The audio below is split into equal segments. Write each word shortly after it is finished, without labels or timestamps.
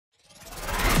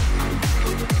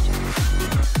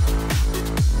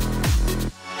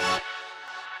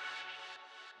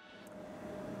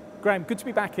Graeme, good to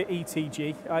be back at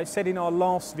ETG. I said in our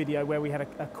last video where we had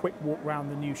a quick walk around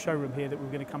the new showroom here that we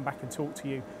were going to come back and talk to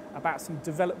you about some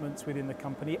developments within the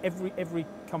company. Every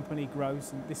company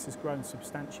grows, and this has grown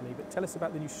substantially, but tell us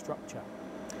about the new structure.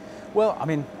 Well, I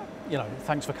mean, you know,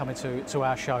 thanks for coming to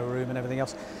our showroom and everything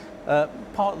else.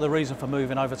 Part of the reason for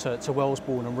moving over to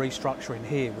Wellsbourne and restructuring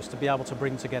here was to be able to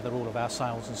bring together all of our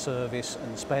sales and service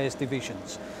and spares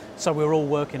divisions. So we're all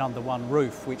working under one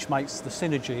roof, which makes the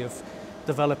synergy of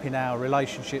developing our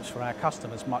relationships for our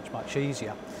customers much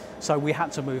easier. So we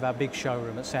had to move our big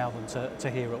showroom at Southern to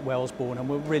here at Wellsbourne, and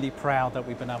we're really proud that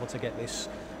we've been able to get this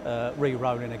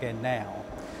re-rolling again now.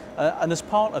 And as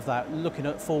part of that, looking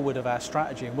at forward of our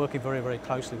strategy and working very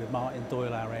closely with Martin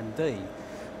Doyle, our MD,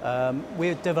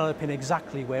 we're developing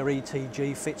exactly where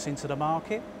ETG fits into the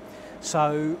market.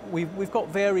 So we've got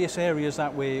various areas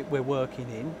that we're working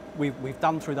in. We've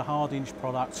done through the hard-hinge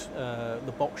product,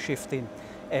 the box shifting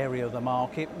area of the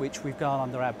market, which we've gone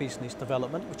under our business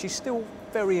development, which is still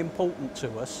very important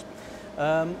to us.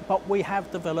 But we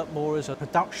have developed more as a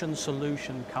production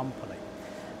solution company.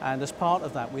 And as part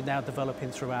of that, we're now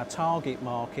developing through our target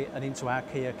market and into our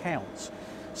key accounts.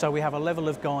 So we have a level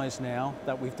of guys now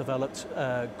that we've developed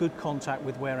good contact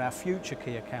with where our future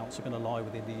key accounts are going to lie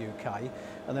within the UK.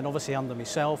 And then obviously under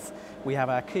myself, we have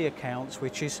our key accounts,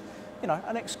 which is, you know,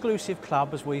 an exclusive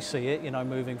club as we see it, you know,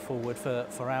 moving forward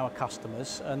for our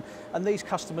customers. And these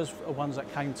customers are ones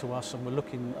that came to us and were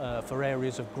looking for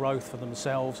areas of growth for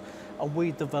themselves. And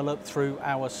we developed through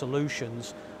our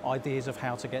solutions ideas of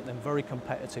how to get them very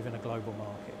competitive in a global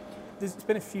market. It's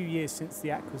been a few years since the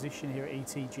acquisition here at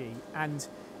ETG, and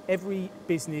every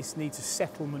business needs a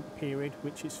settlement period,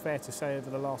 which is fair to say over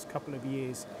the last couple of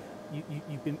years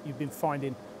you've been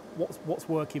finding what's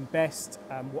working best,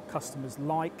 what customers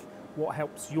like, what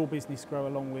helps your business grow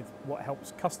along with what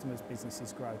helps customers'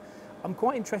 businesses grow. I'm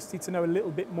quite interested to know a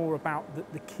little bit more about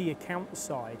the key account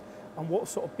side and what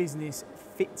sort of business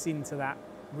fits into that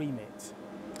remit.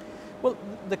 Well,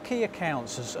 the key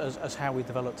accounts as how we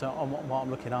developed on what I'm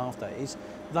looking after is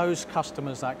those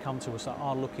customers that come to us that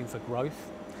are looking for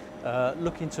growth,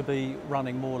 looking to be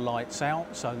running more lights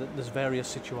out, so that there's various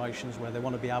situations where they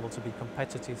want to be able to be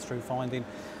competitive through finding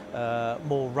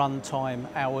more runtime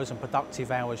hours and productive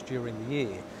hours during the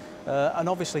year. And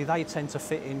obviously they tend to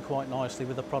fit in quite nicely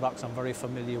with the products I'm very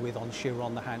familiar with on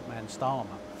Chiron, the Handman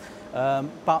Starmer.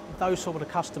 But those sort of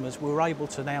customers, we were able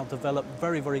to now develop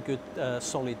very good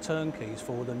solid turnkeys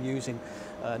for them using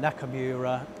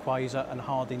Nakamura, Quasar and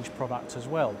hard-hinge products as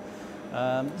well.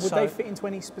 Would they fit into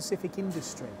any specific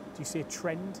industry? Do you see a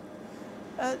trend?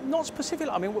 Not specifically.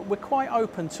 I mean, we're quite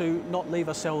open to not leave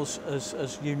ourselves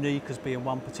as unique as being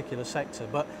one particular sector,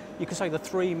 but you can say the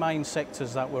three main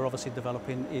sectors that we're obviously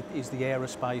developing is the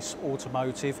aerospace,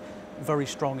 automotive, very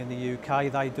strong in the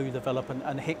UK. They do develop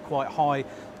and hit quite high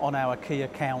on our key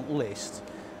account list.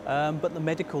 But the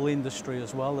medical industry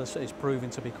as well is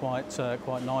proving to be quite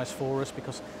nice for us,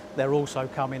 because they're also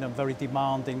coming and very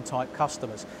demanding type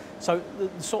customers. So the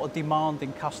sort of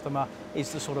demanding customer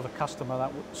is the sort of a customer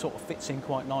that sort of fits in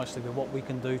quite nicely with what we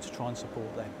can do to try and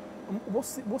support them.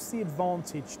 What's the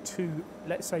advantage to,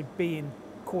 let's say, being,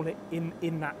 call it,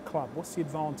 in that club? What's the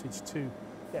advantage to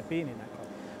being in that club?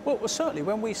 Well, certainly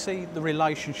when we see the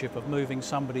relationship of moving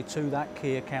somebody to that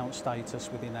key account status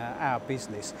within our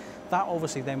business, that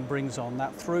obviously then brings on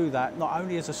that through that, not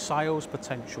only as a sales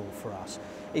potential for us,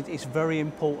 it's very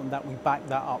important that we back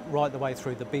that up right the way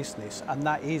through the business, and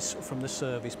that is from the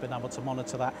service, being able to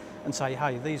monitor that and say,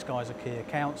 hey, these guys are key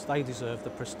accounts, they deserve the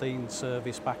pristine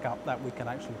service backup that we can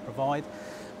actually provide.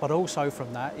 But also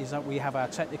from that is that we have our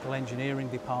technical engineering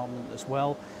department as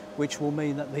well, which will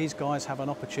mean that these guys have an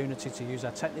opportunity to use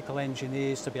our technical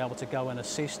engineers to be able to go and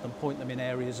assist and point them in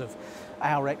areas of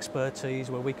our expertise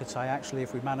where we could say, actually,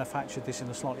 if we manufactured this in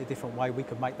a slightly different way, we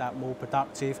could make that more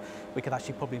productive. We could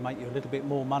actually probably make you a little bit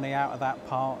more money out of that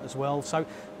part as well. So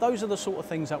those are the sort of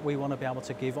things that we want to be able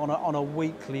to give on a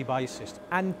weekly basis.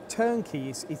 And turnkey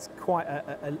is quite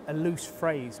a loose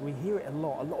phrase. We hear it a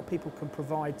lot. A lot of people can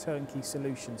provide turnkey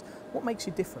solutions. What makes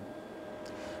you different?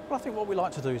 Well, I think what we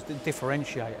like to do is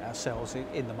differentiate ourselves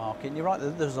in the market. And you're right,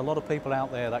 there's a lot of people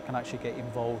out there that can actually get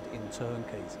involved in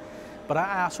turnkeys. But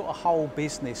our sort of whole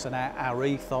business and our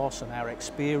ethos and our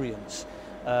experience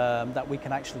that we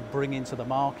can actually bring into the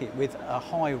market with a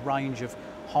high range of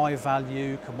high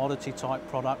value commodity type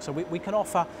products. So we can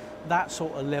offer that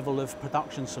sort of level of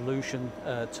production solution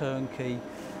turnkey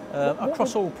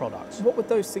across all products. What would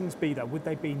those things be though? Would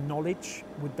they be knowledge?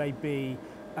 Would they be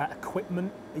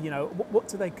equipment? You know, what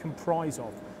do they comprise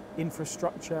of?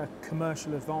 Infrastructure,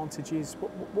 commercial advantages?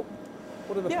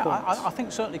 What are the Yeah, points? I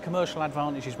think certainly commercial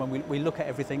advantages when we look at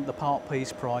everything, the part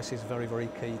piece price is very, very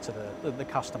key to the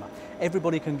customer.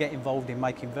 Everybody can get involved in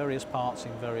making various parts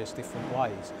in various different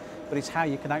ways, but it's how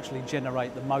you can actually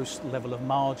generate the most level of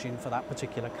margin for that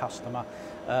particular customer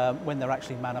when they're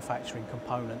actually manufacturing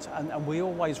components, and we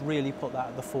always really put that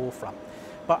at the forefront.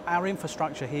 But our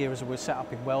infrastructure here, as we're set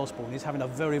up in Wellsbourne, is having a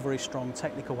very, very strong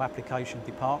technical application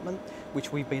department,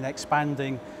 which we've been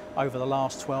expanding over the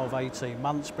last 12, 18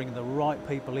 months, bringing the right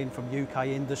people in from UK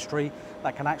industry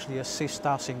that can actually assist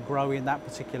us in growing that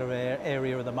particular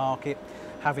area of the market,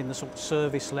 having the sort of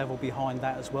service level behind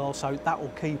that as well. So that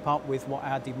will keep up with what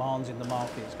our demands in the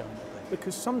market is going to be.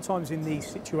 Because sometimes in these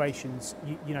situations,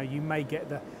 you know, you may get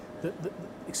the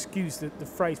excuse the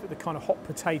phrase, but the kind of hot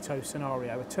potato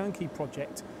scenario. A turnkey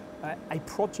project, a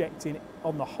project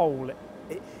on the whole,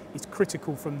 is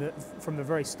critical from the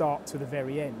very start to the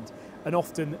very end, and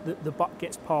often the buck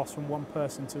gets passed from one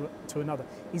person to another.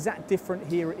 Is that different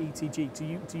here at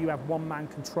ETG? Do you have one man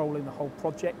controlling the whole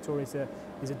project, or is there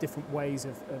different ways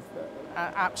of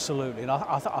Absolutely, and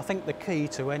I think the key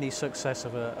to any success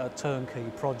of a turnkey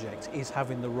project is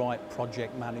having the right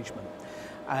project management.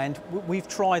 And we've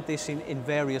tried this in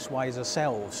various ways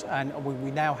ourselves, and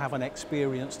we now have an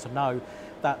experience to know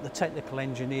that the technical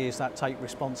engineers that take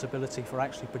responsibility for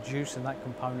actually producing that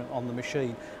component on the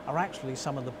machine are actually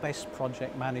some of the best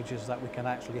project managers that we can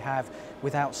actually have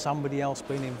without somebody else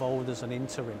being involved as an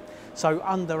interim. So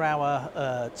under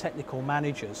our technical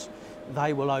managers,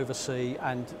 they will oversee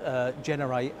and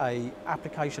generate a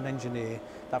application engineer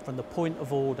that from the point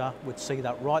of order would see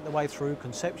that right the way through,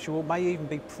 conceptual, may even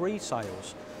be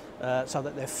pre-sales, so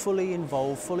that they're fully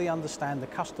involved, fully understand the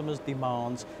customer's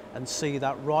demands and see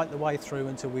that right the way through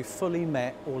until we've fully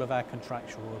met all of our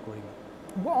contractual agreement.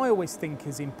 What I always think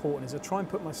is important is I try and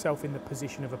put myself in the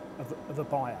position of a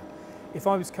buyer. If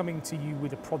I was coming to you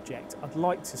with a project, I'd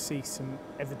like to see some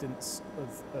evidence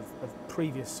of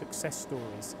previous success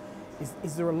stories.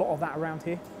 Is there a lot of that around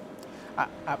here?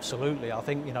 Absolutely. I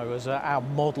think, you know, as our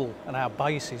model and our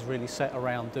base is really set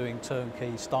around doing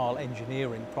turnkey style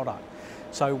engineering product.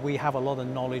 So we have a lot of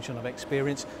knowledge and of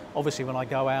experience. Obviously, when I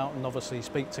go out and obviously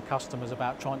speak to customers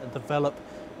about trying to develop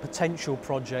potential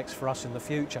projects for us in the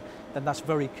future, then that's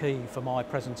very key for my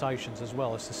presentations as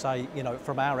well, as to say, you know,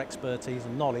 from our expertise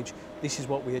and knowledge, this is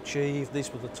what we achieved,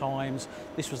 these were the times,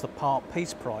 this was the part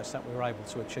piece price that we were able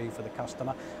to achieve for the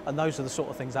customer, and those are the sort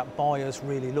of things that buyers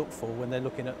really look for when they're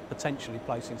looking at potentially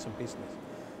placing some business.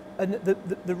 And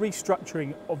the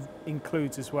restructuring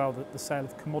includes as well the sale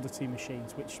of commodity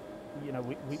machines, which, you know,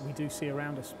 we do see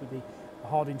around us with the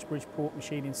Hardinge Bridgeport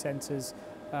machining centres,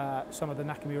 some of the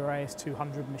Nakamura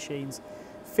AS200 machines,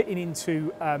 fitting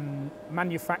into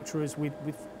manufacturers with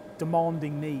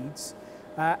demanding needs.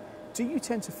 Do you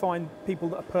tend to find people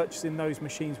that are purchasing those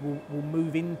machines will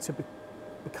move in to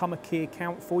become a key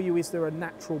account for you? Is there a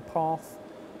natural path?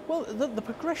 Well, the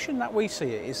progression that we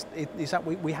see is that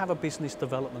we have a business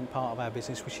development part of our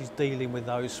business, which is dealing with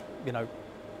those, you know,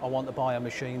 I want to buy a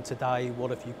machine today, what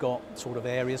have you got sort of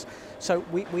areas. So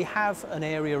we have an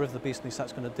area of the business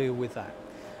that's going to deal with that.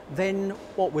 Then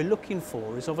what we're looking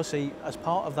for is obviously, as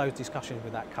part of those discussions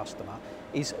with that customer,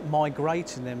 is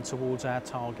migrating them towards our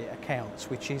target accounts,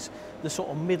 which is the sort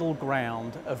of middle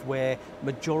ground of where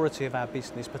majority of our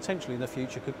business potentially in the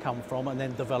future could come from, and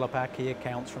then develop our key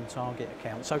accounts from target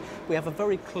accounts. So we have a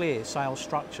very clear sales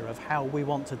structure of how we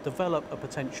want to develop a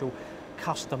potential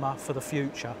customer for the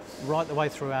future right the way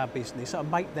through our business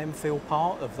and make them feel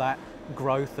part of that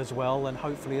growth as well, and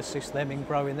hopefully assist them in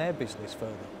growing their business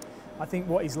further. I think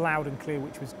what is loud and clear,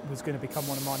 which was going to become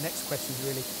one of my next questions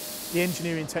really, the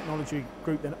engineering technology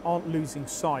group then aren't losing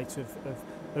sight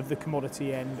of the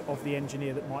commodity end, of the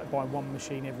engineer that might buy one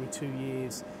machine every 2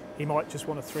 years. He might just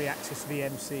want a 3-axis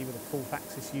VMC with a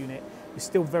 4-axis unit. You're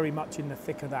still very much in the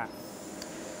thick of that.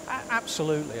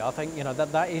 Absolutely. I think, you know,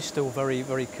 that is still very,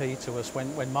 very key to us.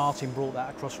 When Martin brought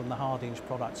that across from the Hardinge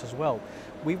products as well,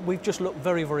 we've just looked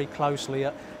very, very closely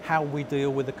at how we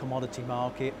deal with the commodity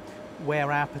market,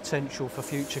 where our potential for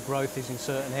future growth is in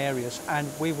certain areas, and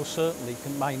we will certainly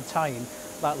can maintain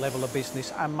that level of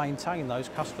business and maintain those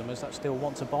customers that still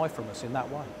want to buy from us in that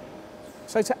way.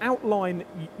 So to outline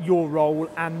your role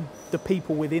and the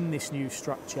people within this new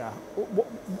structure,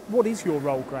 what is your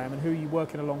role, Graeme, and who are you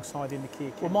working alongside in the key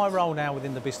accounts? Well, my role now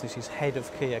within the business is head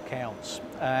of key accounts,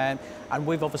 and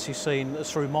we've obviously seen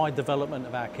through my development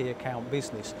of our key account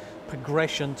business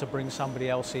progression to bring somebody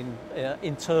else in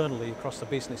internally across the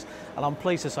business, and I'm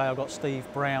pleased to say I've got Steve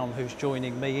Brown who's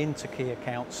joining me into key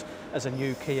accounts as a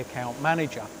new key account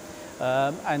manager.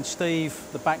 And Steve,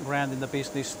 the background in the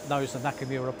business, knows the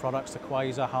Nakamura products, the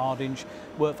Quasar, Hardinge,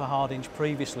 worked for Hardinge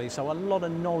previously, so a lot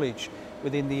of knowledge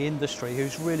within the industry,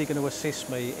 who's really going to assist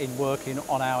me in working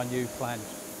on our new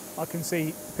plans. I can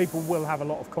see people will have a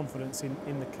lot of confidence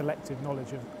in the collective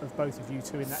knowledge of both of you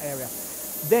two in that area.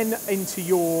 Then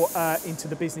into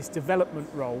the business development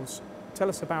roles, tell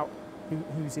us about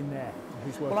who's in there,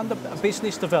 who's working. Well, under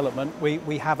business development,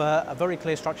 we have a very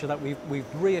clear structure that we've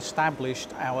re-established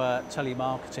our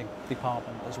telemarketing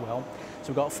department as well. So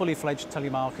we've got a fully fledged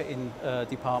telemarketing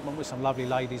department with some lovely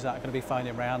ladies that are going to be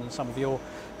phoning around, and some of your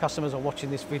customers are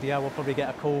watching this video will probably get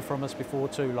a call from us before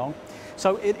too long.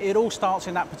 So it all starts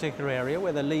in that particular area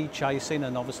where they're lead chasing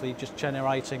and obviously just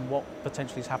generating what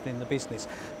potentially is happening in the business.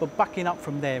 But backing up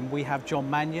from them, we have John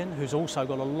Mannion, who's also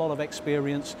got a lot of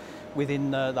experience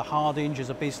within the Hardinge as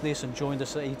a business and joined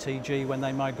us at ETG when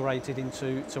they migrated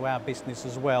into our business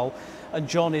as well. And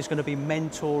John is going to be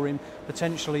mentoring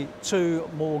potentially 2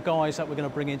 more guys that we're going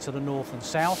to bring into the north and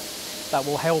south that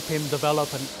will help him develop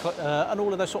and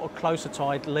all of those sort of closer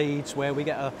tied leads where we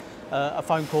get a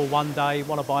phone call one day,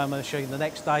 want to buy a machine the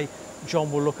next day.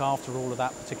 John will look after all of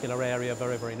that particular area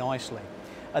very, very nicely.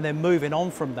 And then moving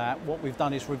on from that, what we've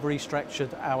done is we've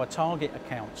restructured our target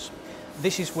accounts.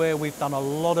 This is where we've done a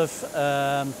lot of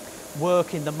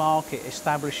work in the market,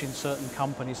 establishing certain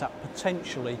companies that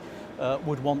potentially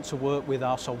would want to work with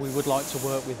us, or we would like to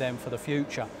work with them for the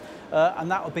future.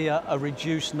 And that will be a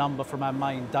reduced number from our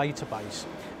main database.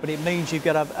 But it means you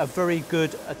get a very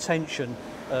good attention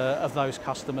of those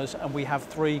customers. And we have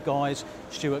 3 guys,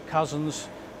 Stuart Cousins,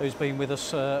 who's been with us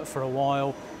for a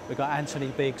while. We've got Anthony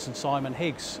Biggs and Simon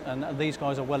Higgs, and these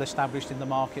guys are well established in the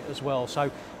market as well. So,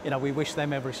 you know, we wish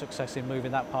them every success in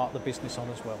moving that part of the business on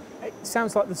as well. It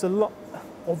sounds like there's a lot,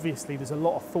 obviously there's a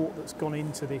lot of thought that's gone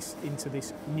into this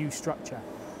new structure.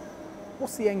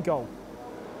 What's the end goal?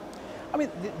 I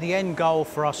mean, the end goal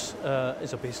for us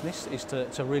as a business is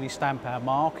to really stamp our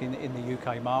mark in the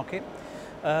UK market.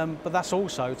 But that's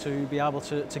also to be able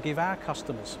to give our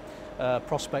customers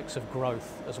prospects of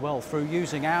growth as well through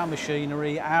using our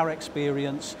machinery, our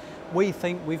experience. We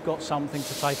think we've got something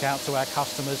to take out to our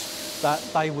customers that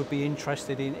they would be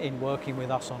interested in working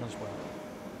with us on as well.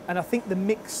 And I think the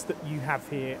mix that you have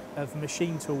here of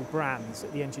machine tool brands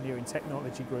at the Engineering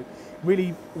Technology Group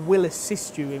really will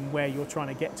assist you in where you're trying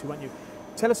to get to, won't you?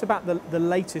 Tell us about the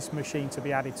latest machine to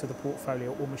be added to the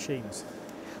portfolio, or machines.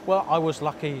 Well, I was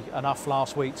lucky enough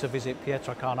last week to visit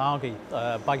Pietro Carnaghi,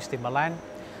 based in Milan.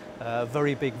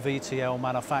 Very big VTL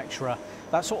manufacturer.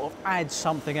 That sort of adds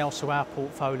something else to our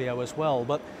portfolio as well,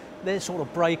 but they're sort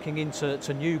of breaking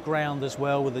into new ground as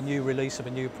well with the new release of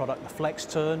a new product, the Flex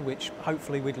Turn, which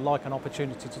hopefully we'd like an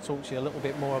opportunity to talk to you a little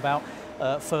bit more about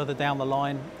further down the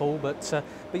line, Paul. But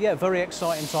yeah, very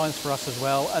exciting times for us as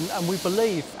well. And we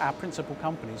believe our principal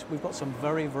companies, we've got some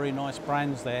very, very nice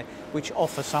brands there which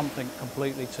offer something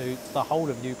completely to the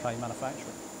whole of UK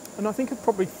manufacturing. And I think I'd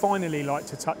probably finally like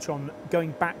to touch on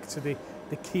going back to the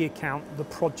key account, the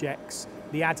projects,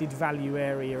 the added value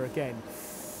area again.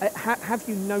 Have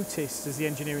you noticed as the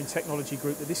Engineering Technology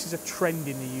Group that this is a trend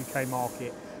in the UK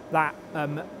market, that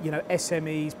you know,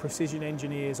 SMEs, precision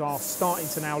engineers are starting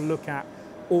to now look at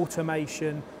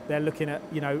automation? They're looking at,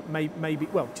 you know, maybe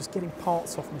well, just getting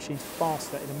parts off machines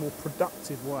faster in a more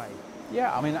productive way.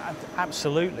 Yeah, I mean,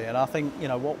 absolutely. And I think, you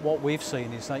know, what we've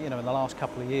seen is that, you know, in the last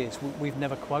couple of years, we've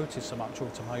never quoted so much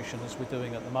automation as we're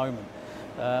doing at the moment.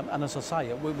 And as I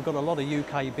say, we've got a lot of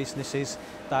UK businesses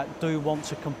that do want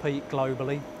to compete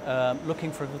globally,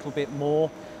 looking for a little bit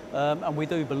more. And we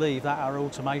do believe that our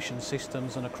automation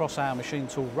systems and across our machine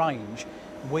tool range,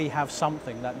 we have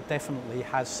something that definitely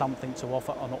has something to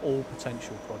offer on all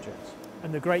potential projects.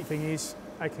 And the great thing is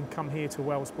they can come here to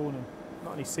Wellsbourne and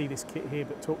not only see this kit here,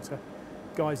 but talk to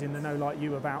guys in the know like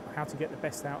you about how to get the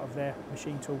best out of their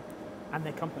machine tool and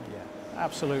their company. Yeah,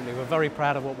 absolutely. We're very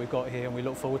proud of what we've got here, and we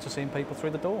look forward to seeing people through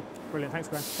the door. Brilliant. Thanks,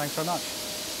 Graeme. Thanks very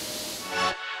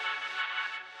much.